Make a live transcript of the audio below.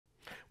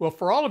Well,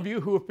 for all of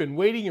you who have been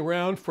waiting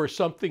around for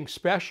something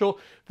special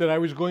that I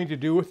was going to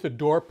do with the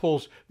door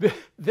pulls,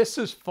 this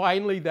is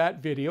finally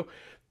that video.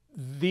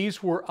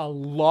 These were a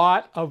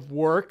lot of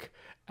work,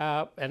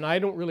 and I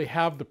don't really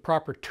have the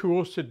proper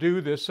tools to do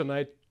this, and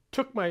I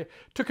took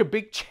a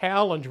big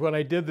challenge when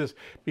I did this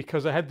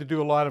because I had to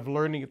do a lot of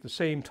learning at the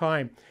same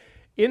time.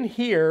 In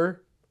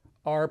here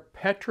are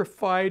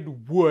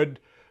petrified wood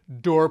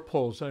door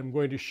pulls. I'm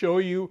going to show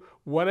you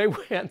what I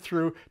went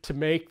through to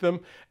make them,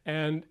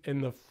 and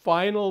in the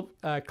final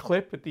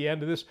clip at the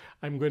end of this,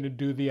 I'm going to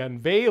do the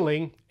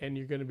unveiling, and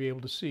you're going to be able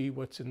to see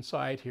what's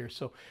inside here.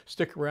 So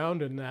stick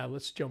around and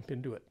let's jump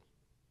into it.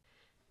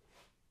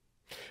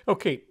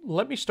 Okay,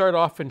 let me start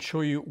off and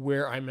show you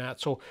where I'm at.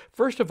 So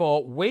first of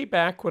all, way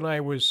back when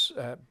I was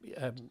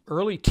an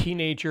early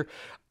teenager,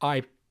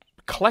 I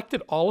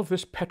collected all of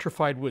this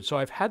petrified wood. So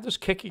I've had this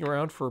kicking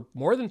around for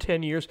more than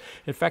 10 years.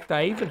 In fact,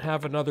 I even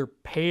have another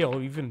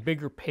pail, even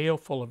bigger pail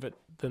full of it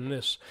than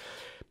this.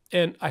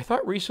 And I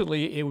thought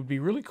recently it would be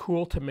really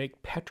cool to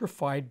make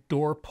petrified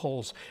door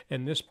pulls.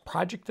 And this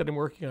project that I'm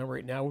working on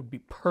right now would be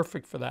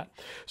perfect for that.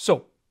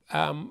 So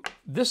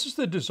this is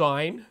the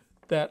design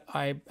that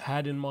I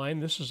had in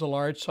mind. This is a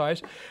large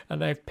size,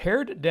 and I've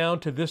pared it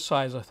down to this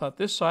size. I thought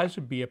this size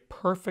would be a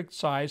perfect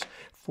size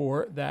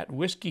for that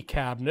whiskey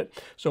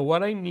cabinet. So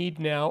what I need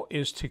now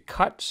is to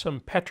cut some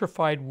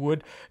petrified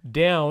wood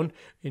down,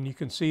 and you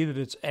can see that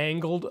it's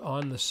angled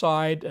on the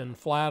side and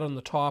flat on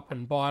the top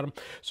and bottom.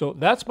 So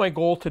that's my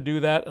goal, to do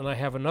that, and I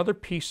have another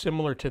piece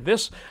similar to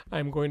this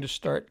I'm going to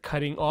start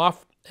cutting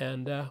off,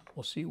 and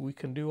we'll see what we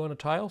can do on a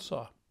tile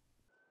saw.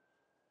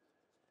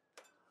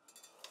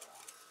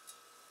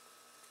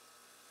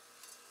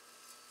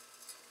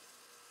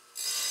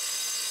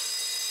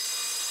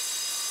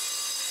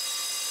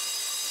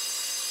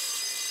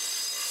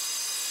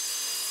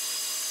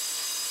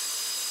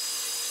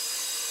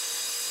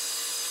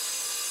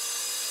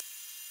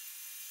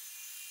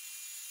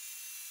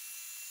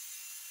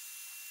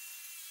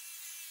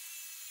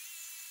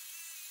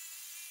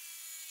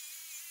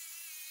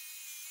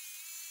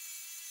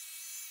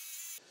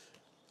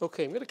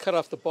 Okay, I'm going to cut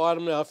off the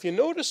bottom now. If you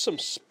notice some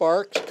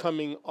sparks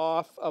coming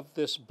off of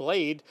this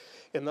blade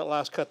in that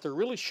last cut, there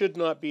really should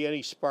not be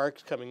any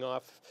sparks coming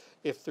off.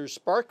 If there's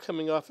spark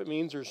coming off, it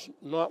means there's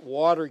not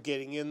water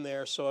getting in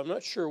there. So I'm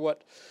not sure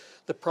what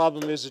the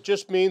problem is. It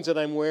just means that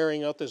I'm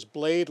wearing out this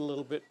blade a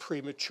little bit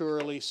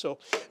prematurely. So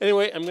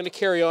anyway, I'm going to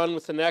carry on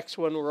with the next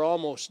one. We're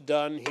almost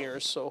done here.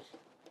 So.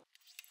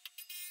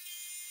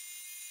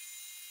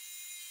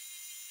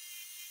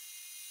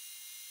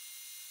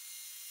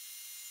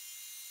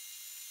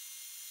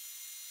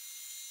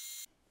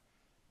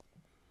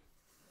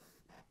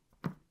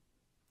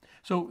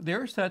 So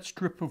there's that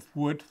strip of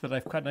wood that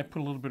I've cut, and I put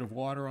a little bit of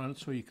water on it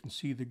so you can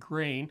see the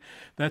grain.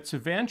 That's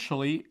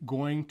eventually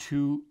going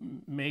to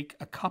make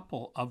a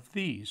couple of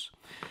these.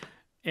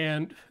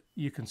 And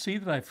you can see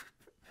that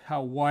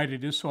how wide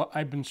it is. So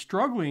I've been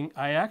struggling.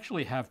 I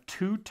actually have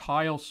two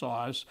tile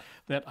saws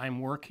that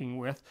I'm working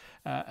with,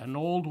 an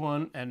old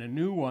one and a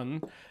new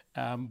one.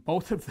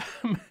 Both of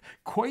them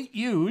quite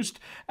used,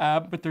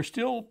 but they're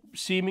still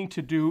seeming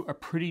to do a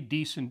pretty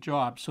decent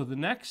job. So the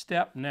next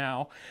step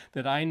now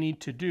that I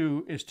need to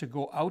do is to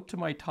go out to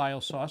my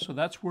tile saw. So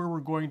that's where we're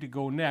going to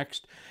go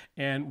next.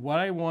 And what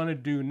I want to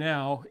do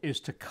now is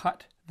to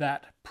cut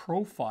that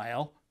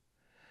profile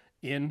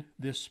in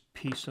this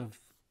piece of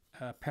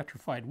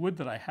petrified wood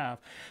that I have.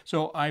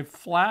 So I've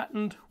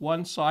flattened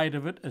one side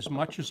of it as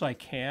much as I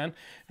can,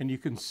 and you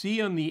can see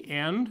on the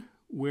end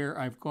where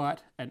I've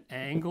got an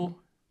angle.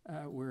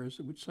 Where is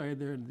it? Which side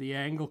there? The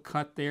angle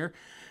cut there,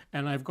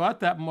 and I've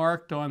got that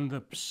marked on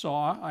the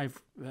saw.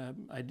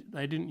 I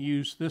didn't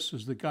use this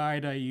as the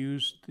guide. I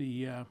used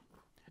the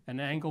an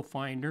angle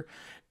finder,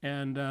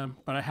 and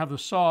but I have the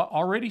saw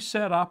already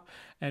set up,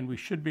 and we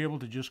should be able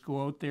to just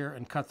go out there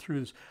and cut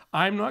through this.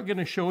 I'm not going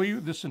to show you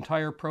this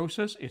entire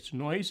process. It's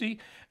noisy,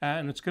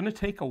 and it's going to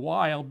take a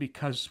while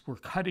because we're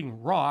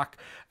cutting rock,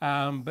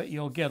 but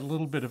you'll get a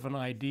little bit of an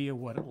idea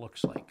what it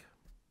looks like.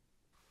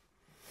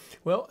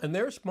 Well, and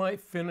there's my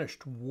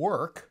finished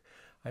work.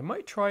 I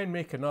might try and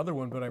make another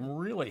one, but I'm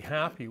really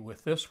happy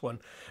with this one.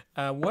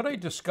 What I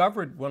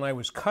discovered when I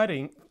was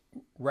cutting,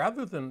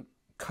 rather than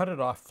cut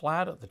it off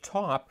flat at the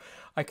top,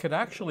 I could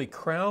actually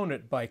crown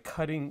it by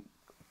cutting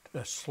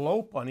a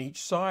slope on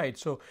each side.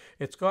 So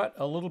it's got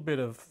a little bit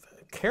of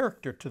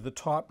character to the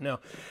top now.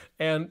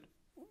 And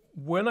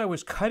when I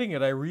was cutting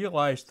it, I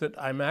realized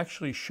that I'm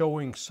actually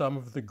showing some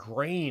of the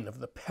grain of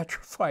the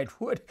petrified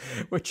wood,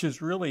 which is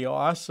really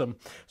awesome.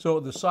 So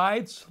the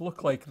sides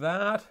look like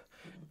that,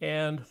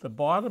 and the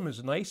bottom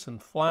is nice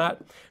and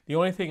flat. The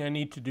only thing I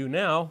need to do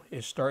now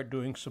is start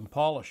doing some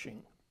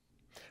polishing.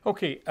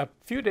 Okay, a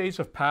few days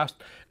have passed,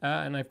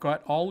 and I've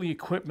got all the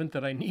equipment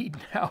that I need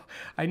now.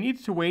 I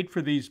need to wait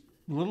for these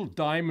little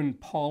diamond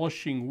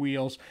polishing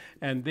wheels,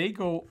 and they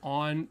go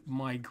on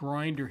my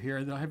grinder here.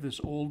 I have this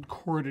old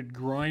corded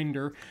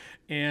grinder,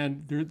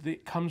 and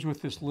it comes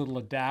with this little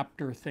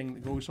adapter thing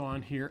that goes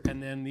on here,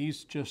 and then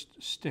these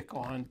just stick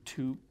on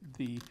to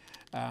the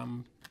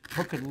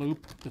hook and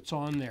loop that's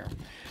on there.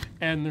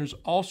 And there's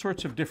all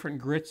sorts of different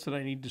grits that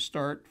I need to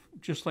start,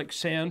 just like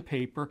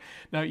sandpaper.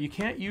 Now you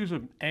can't use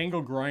an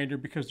angle grinder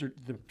because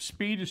the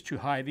speed is too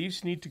high.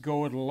 These need to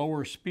go at a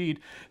lower speed.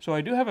 So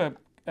I do have a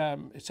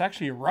it's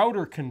actually a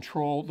router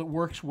control that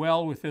works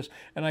well with this,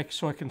 and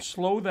so I can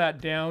slow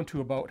that down to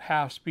about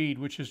half speed,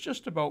 which is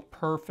just about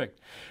perfect.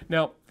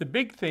 Now the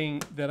big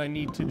thing that I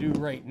need to do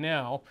right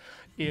now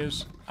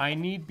is I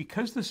need,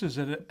 because this is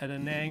at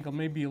an angle,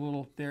 maybe a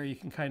little there, you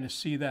can kind of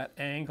see that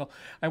angle,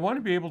 I want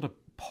to be able to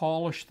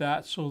polish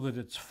that so that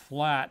it's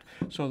flat,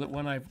 so that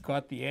when I've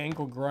got the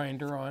angle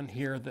grinder on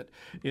here that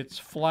it's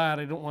flat.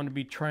 I don't want to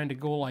be trying to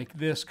go like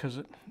this because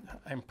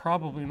I'm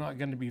probably not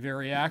going to be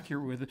very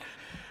accurate with it.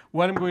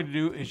 What I'm going to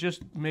do is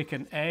just make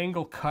an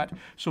angle cut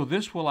so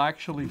this will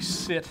actually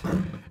sit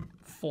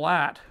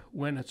flat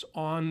when it's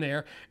on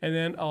there, and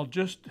then I'll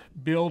just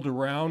build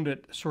around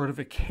it sort of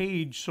a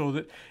cage so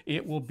that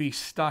it will be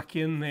stuck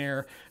in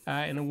there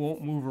and it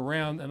won't move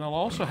around. And I'll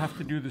also have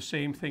to do the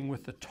same thing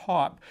with the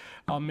top.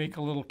 I'll make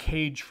a little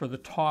cage for the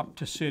top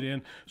to sit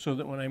in so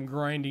that when I'm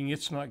grinding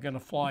it's not going to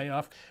fly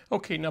off.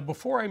 Okay, now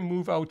before I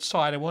move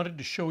outside I wanted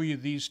to show you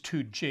these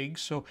two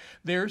jigs. So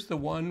there's the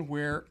one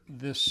where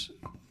this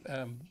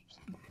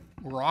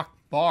rock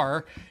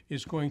bar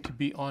is going to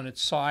be on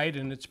its side,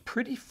 and it's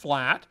pretty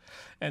flat,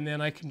 and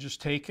then I can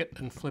just take it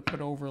and flip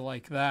it over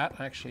like that.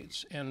 Actually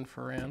it's end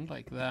for end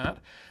like that,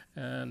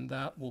 and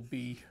that will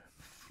be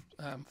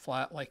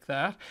flat like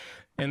that.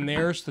 And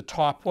there's the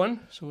top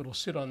one, so it'll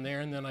sit on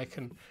there, and then I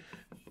can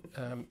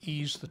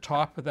ease the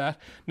top of that.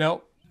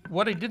 Now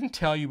what I didn't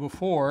tell you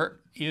before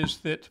is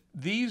that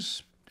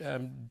these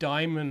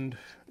diamond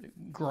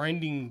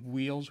grinding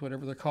wheels,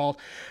 whatever they're called,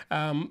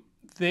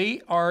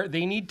 they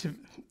need to,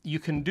 you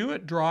can do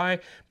it dry,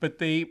 but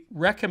they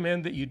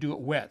recommend that you do it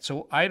wet.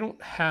 So I don't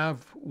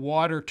have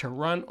water to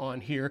run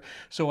on here,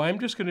 so I'm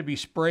just going to be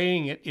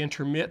spraying it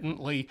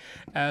intermittently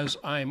as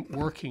I'm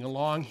working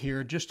along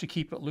here just to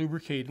keep it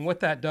lubricated. And what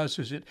that does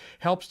is it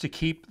helps to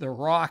keep the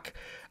rock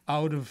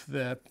out of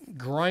the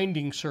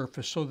grinding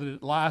surface so that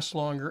it lasts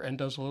longer and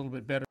does a little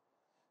bit better.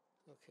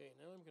 Okay,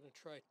 now I'm going to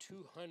try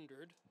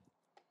 200.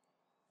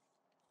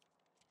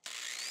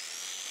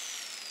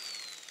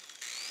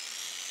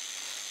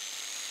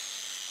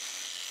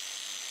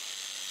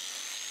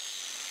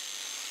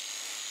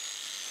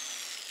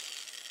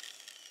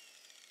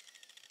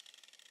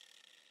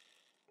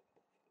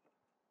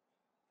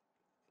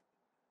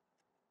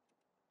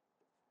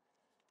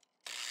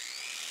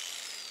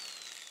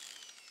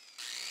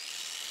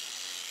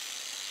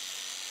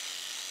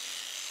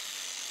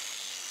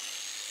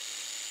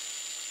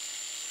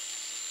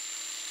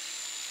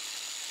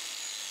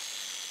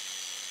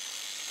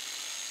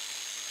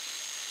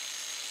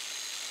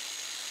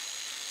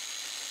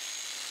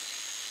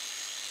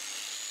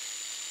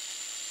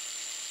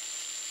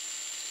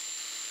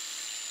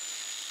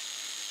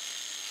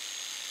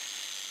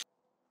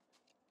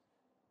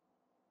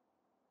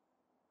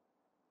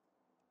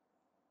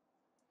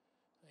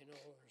 I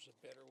know there's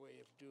a better way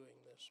of doing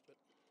this, but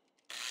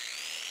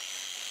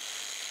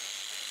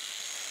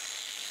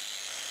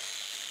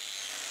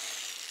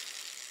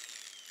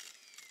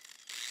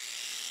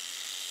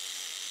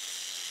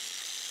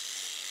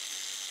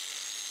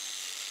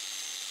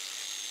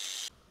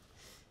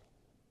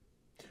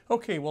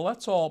okay, well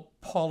that's all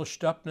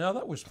polished up now.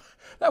 That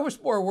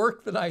was more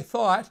work than I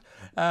thought,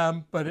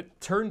 but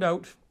it turned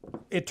out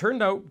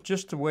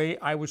just the way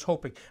I was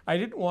hoping. I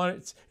didn't want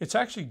it. It's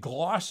actually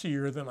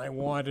glossier than I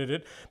wanted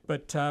it,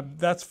 but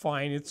that's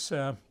fine. It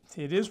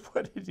is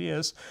what it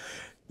is.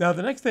 Now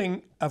the next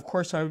thing, of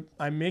course,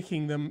 I'm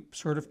making them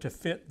sort of to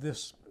fit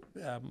this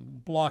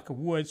block of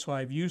wood. So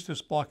I've used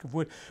this block of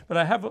wood, but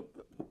I have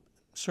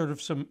sort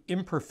of some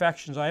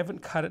imperfections. I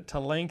haven't cut it to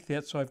length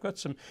yet, so I've got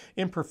some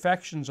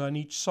imperfections on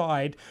each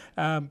side,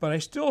 but I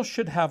still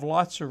should have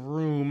lots of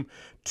room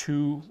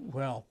to,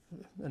 well,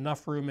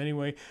 enough room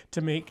anyway,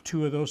 to make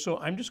two of those. So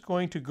I'm just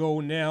going to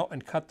go now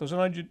and cut those,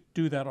 and I'll just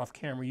do that off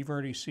camera. You've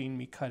already seen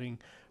me cutting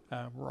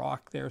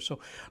rock there, so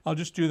I'll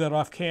just do that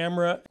off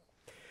camera.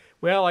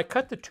 Well, I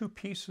cut the two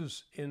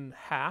pieces in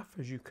half,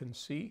 as you can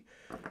see,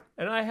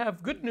 and I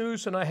have good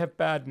news and I have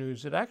bad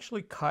news. It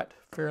actually cut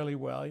fairly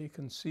well. You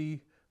can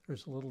see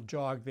there's a little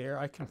jog there.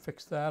 I can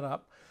fix that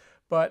up.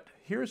 But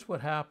here's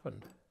what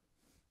happened.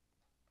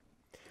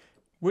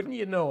 Wouldn't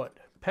you know it,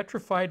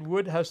 petrified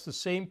wood has the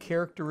same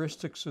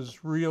characteristics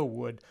as real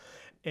wood.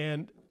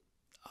 And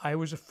I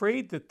was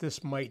afraid that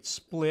this might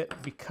split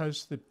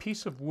because the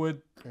piece of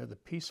wood, or the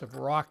piece of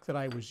rock that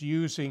I was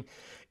using,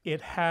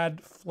 it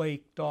had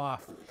flaked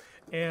off.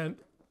 And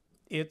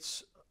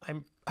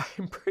I'm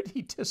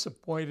pretty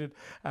disappointed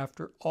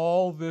after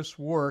all this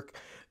work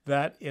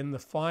that in the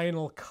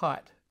final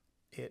cut,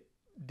 it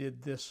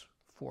did this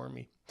for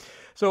me.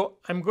 So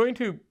I'm going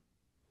to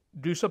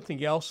do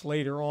something else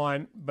later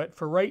on, but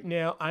for right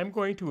now, I'm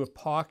going to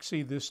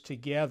epoxy this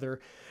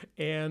together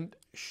and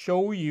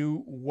show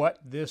you what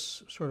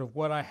this sort of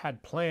what I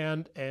had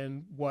planned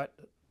and what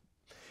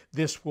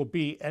this will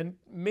be. And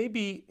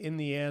maybe in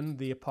the end,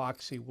 the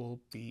epoxy will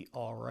be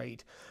all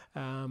right.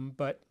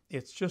 But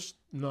it's just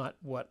not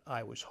what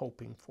I was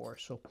hoping for.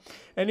 So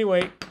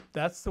anyway,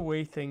 that's the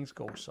way things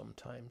go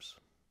sometimes.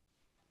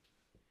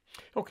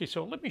 Okay,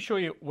 so let me show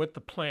you what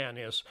the plan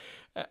is.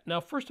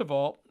 Now, first of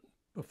all,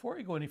 before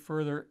I go any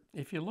further,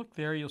 if you look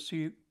there, you'll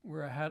see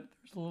where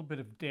there's a little bit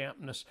of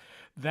dampness.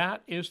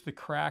 That is the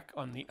crack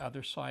on the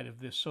other side of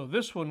this. So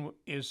this one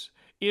is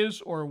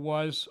or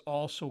was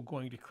also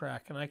going to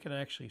crack. And I can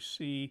actually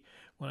see,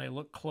 when I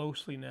look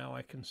closely now,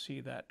 I can see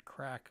that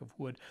crack of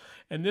wood.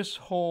 And this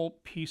whole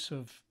piece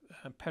of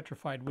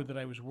petrified wood that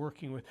I was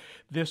working with,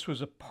 this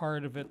was a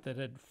part of it that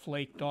had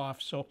flaked off.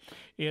 So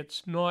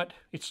it's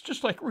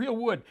just like real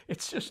wood.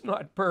 It's just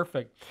not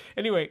perfect.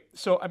 Anyway,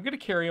 so I'm going to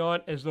carry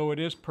on as though it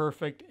is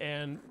perfect,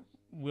 and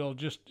we'll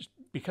just,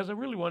 because I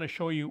really want to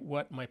show you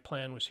what my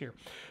plan was here.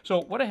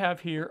 So what I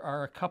have here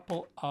are a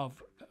couple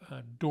of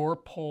door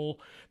pull.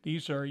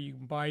 These are, you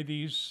can buy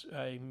these,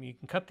 you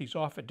can cut these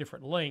off at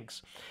different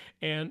lengths.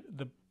 And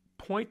the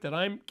point that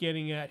I'm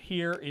getting at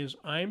here is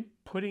I'm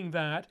putting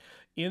that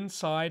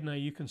inside. Now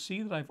you can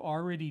see that I've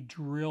already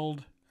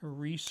drilled a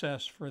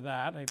recess for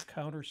that. I've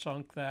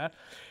countersunk that,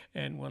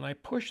 and when I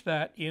push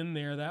that in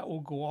there, that will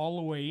go all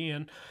the way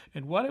in.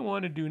 And what I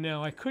want to do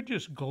now, I could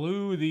just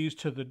glue these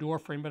to the door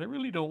frame, but I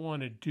really don't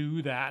want to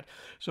do that.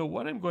 So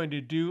what I'm going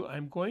to do,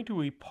 I'm going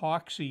to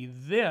epoxy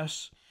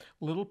this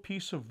little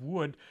piece of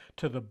wood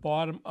to the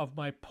bottom of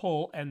my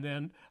pull, and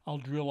then I'll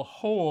drill a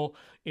hole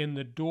in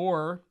the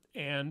door,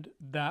 and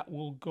that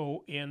will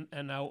go in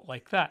and out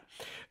like that.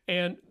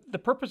 And the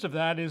purpose of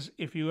that is,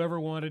 if you ever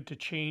wanted to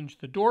change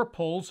the door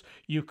pulls,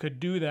 you could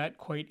do that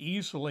quite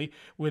easily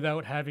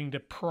without having to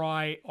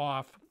pry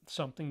off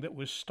something that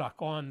was stuck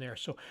on there.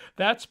 So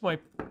that's what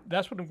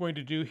I'm going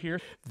to do here.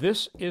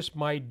 This is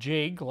my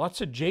jig. Lots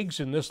of jigs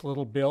in this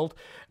little build.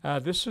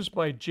 This is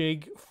my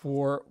jig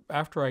for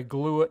after I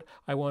glue it.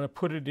 I want to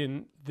put it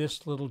in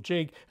this little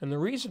jig, and the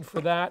reason for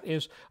that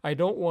is I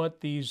don't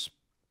want these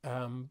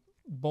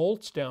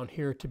bolts down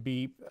here to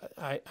be,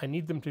 I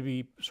need them to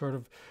be sort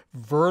of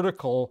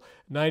vertical,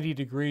 90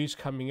 degrees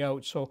coming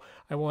out. So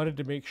I wanted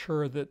to make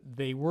sure that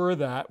they were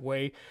that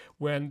way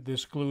when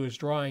this glue is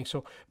drying.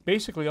 So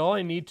basically all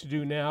I need to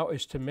do now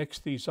is to mix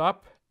these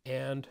up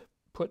and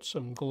put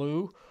some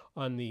glue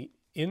on the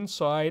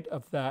inside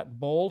of that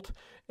bolt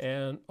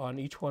and on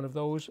each one of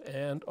those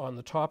and on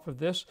the top of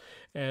this,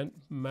 and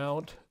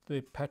mount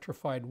the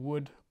petrified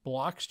wood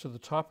blocks to the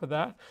top of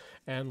that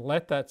and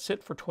let that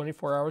sit for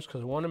 24 hours, because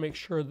I want to make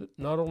sure that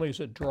not only is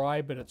it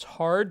dry but it's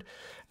hard,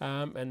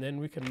 and then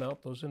we can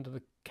mount those into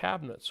the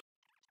cabinets.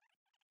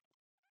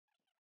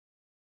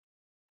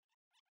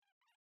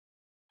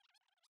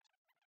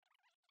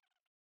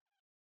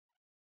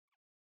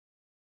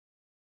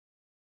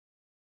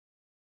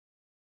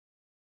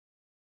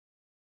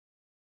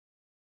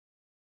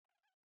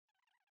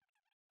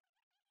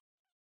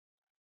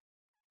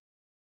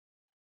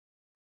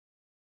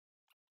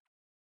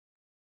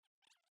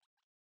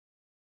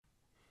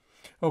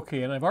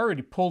 Okay, and I've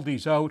already pulled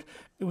these out.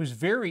 It was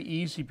very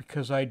easy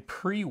because I'd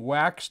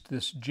pre-waxed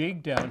this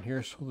jig down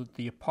here so that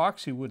the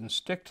epoxy wouldn't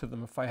stick to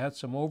them if I had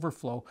some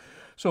overflow.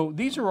 So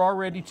these are all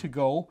ready to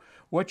go.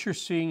 What you're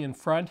seeing in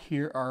front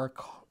here are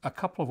a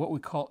couple of what we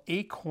call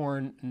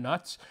acorn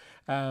nuts,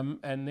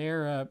 and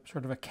they're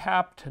sort of a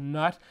capped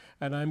nut,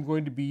 and I'm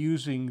going to be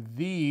using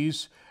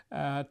these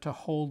to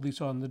hold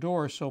these on the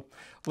door. So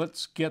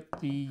let's get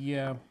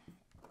the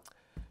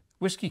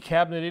whiskey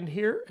cabinet in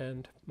here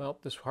and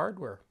mount this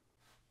hardware.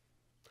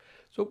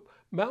 So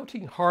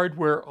mounting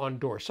hardware on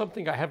doors,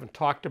 something I haven't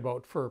talked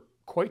about for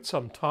quite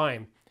some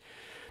time.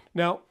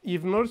 Now,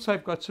 you've noticed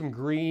I've got some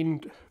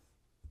green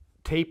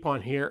tape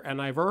on here,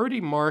 and I've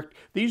already marked,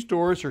 these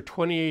doors are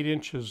 28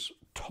 inches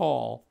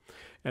tall,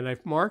 and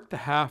I've marked the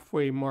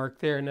halfway mark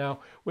there. Now,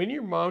 when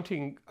you're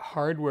mounting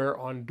hardware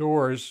on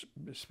doors,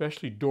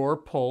 especially door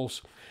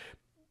pulls,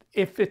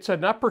 if it's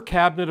an upper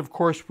cabinet, of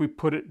course, we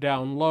put it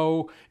down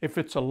low. If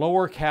it's a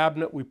lower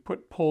cabinet, we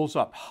put pulls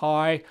up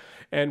high.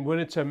 And when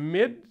it's a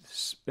mid-height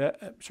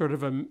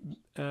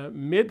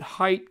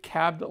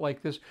cabinet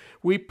like this,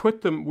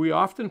 we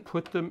often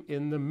put them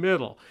in the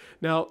middle.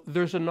 Now,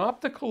 there's an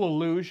optical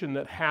illusion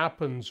that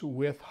happens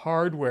with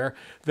hardware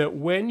that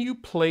when you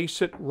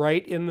place it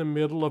right in the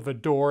middle of a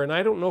door, and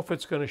I don't know if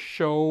it's going to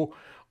show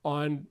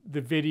on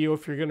the video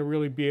if you're going to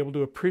really be able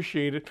to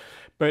appreciate it,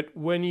 but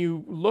when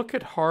you look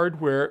at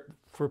hardware,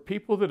 for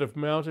people that have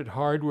mounted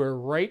hardware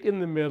right in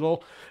the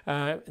middle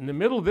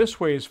this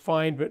way is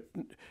fine, but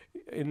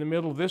in the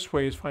middle this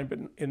way is fine, but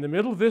in the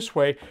middle this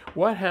way,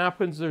 what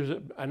happens, there's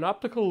an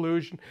optical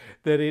illusion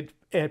that it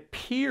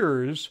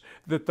appears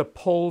that the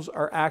pulls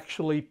are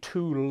actually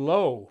too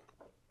low.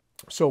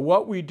 So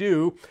what we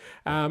do,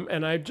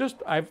 and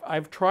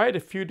I've tried a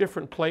few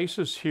different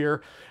places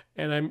here,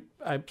 and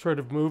I've sort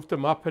of moved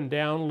them up and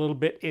down a little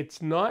bit.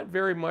 It's not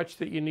very much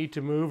that you need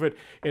to move it.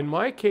 In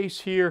my case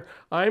here,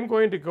 I'm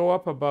going to go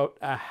up about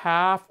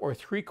 1/2 or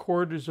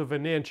 3/4 of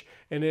an inch,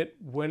 and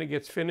when it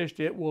gets finished,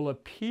 it will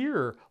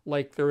appear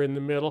like they're in the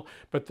middle,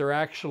 but they're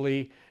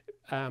actually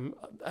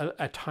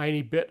a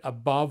tiny bit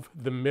above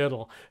the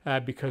middle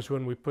because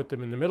when we put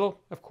them in the middle,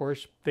 of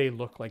course, they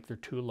look like they're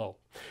too low.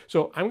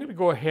 So I'm going to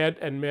go ahead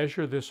and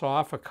measure this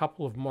off a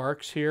couple of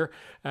marks here,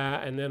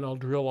 and then I'll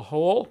drill a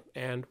hole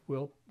and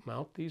we'll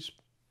mount these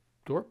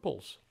door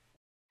pulls.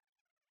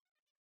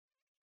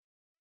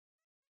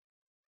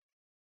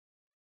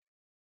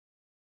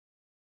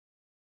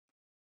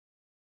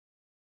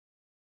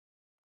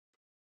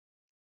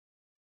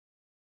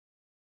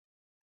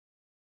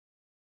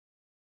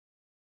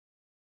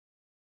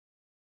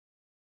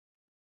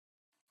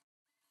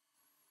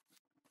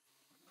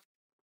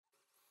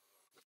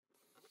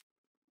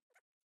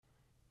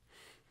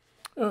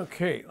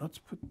 Okay, let's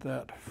put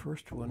that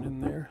first one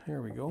in there.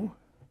 There we go.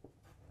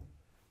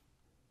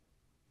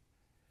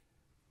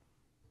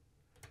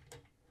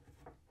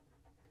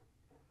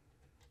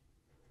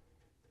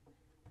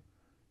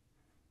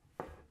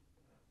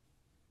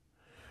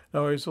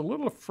 Now I was a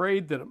little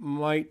afraid that it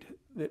might,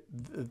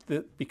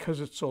 that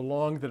because it's so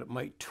long that it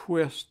might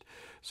twist.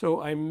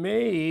 So I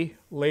may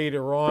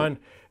later on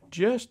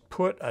just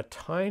put a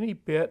tiny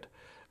bit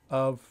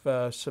of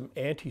some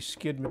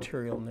anti-skid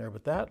material in there,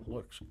 but that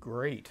looks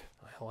great.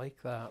 I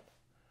like that.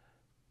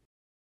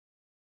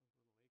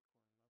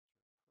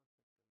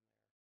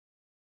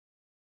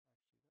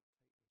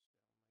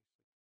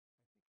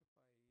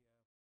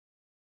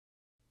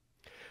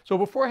 So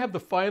before I have the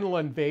final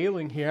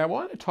unveiling here, I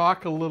want to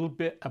talk a little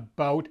bit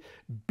about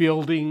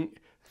building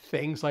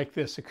things like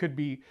this. It could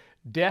be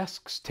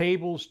desks,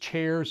 tables,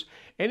 chairs,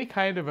 any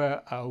kind of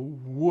a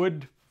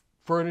wood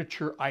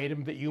furniture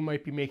item that you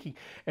might be making.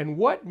 And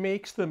what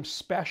makes them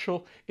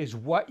special is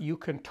what you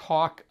can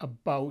talk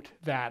about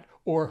that,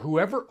 or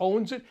whoever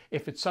owns it,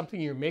 if it's something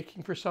you're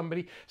making for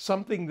somebody,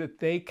 something that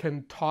they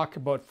can talk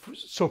about.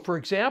 So for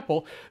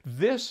example,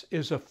 this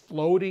is a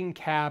floating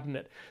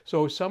cabinet.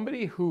 So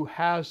somebody who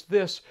has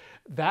this,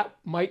 that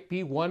might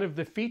be one of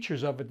the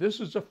features of it. This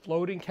is a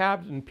floating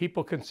cabinet and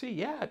people can see,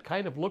 yeah, it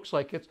kind of looks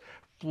like it's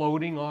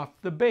floating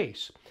off the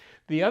base.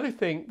 The other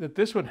thing that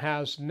this one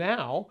has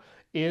now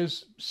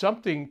is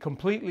something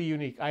completely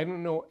unique. I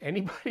don't know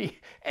anybody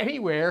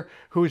anywhere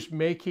who's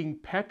making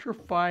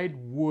petrified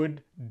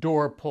wood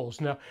door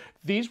pulls. Now,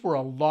 these were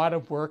a lot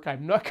of work.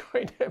 I'm not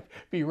going to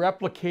be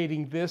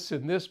replicating this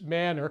in this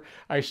manner.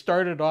 I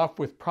started off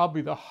with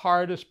probably the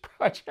hardest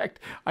project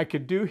I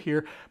could do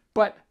here,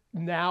 but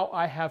now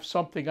I have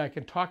something I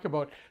can talk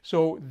about.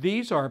 So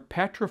these are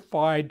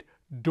petrified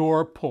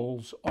door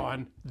pulls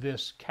on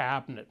this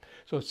cabinet.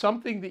 So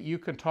something that you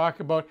can talk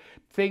about,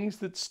 things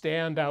that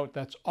stand out.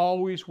 That's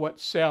always what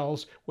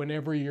sells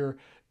whenever you're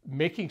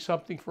making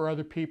something for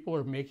other people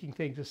or making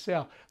things to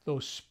sell.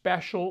 Those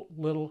special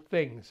little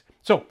things.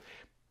 So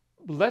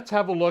let's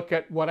have a look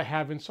at what I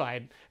have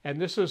inside. And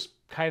this is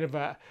kind of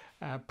a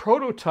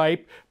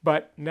prototype,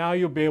 but now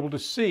you'll be able to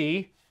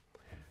see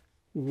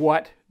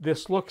what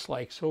this looks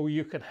like. So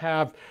you can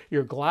have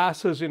your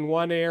glasses in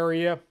one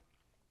area.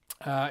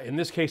 In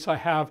this case, I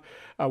have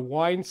a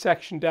wine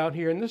section down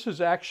here, and this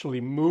is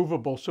actually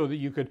movable so that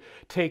you could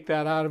take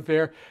that out of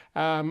there.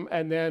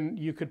 And then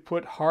you could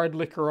put hard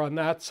liquor on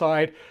that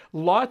side.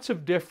 Lots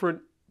of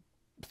different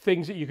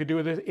things that you could do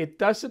with it. It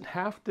doesn't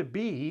have to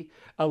be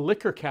a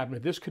liquor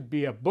cabinet. This could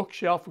be a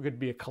bookshelf, it could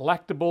be a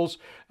collectibles,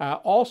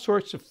 all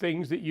sorts of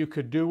things that you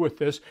could do with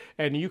this.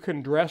 And you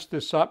can dress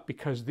this up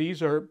because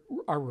these are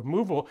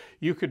removable.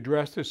 You could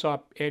dress this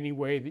up any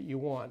way that you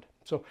want.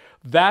 So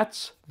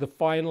that's the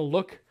final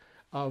look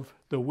of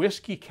the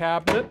whiskey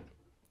cabinet,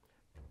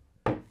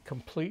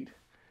 complete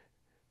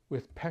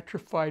with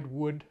petrified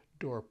wood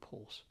door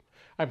pulls.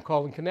 I'm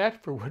Colin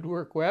Connett for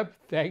Woodwork Web.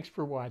 Thanks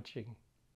for watching.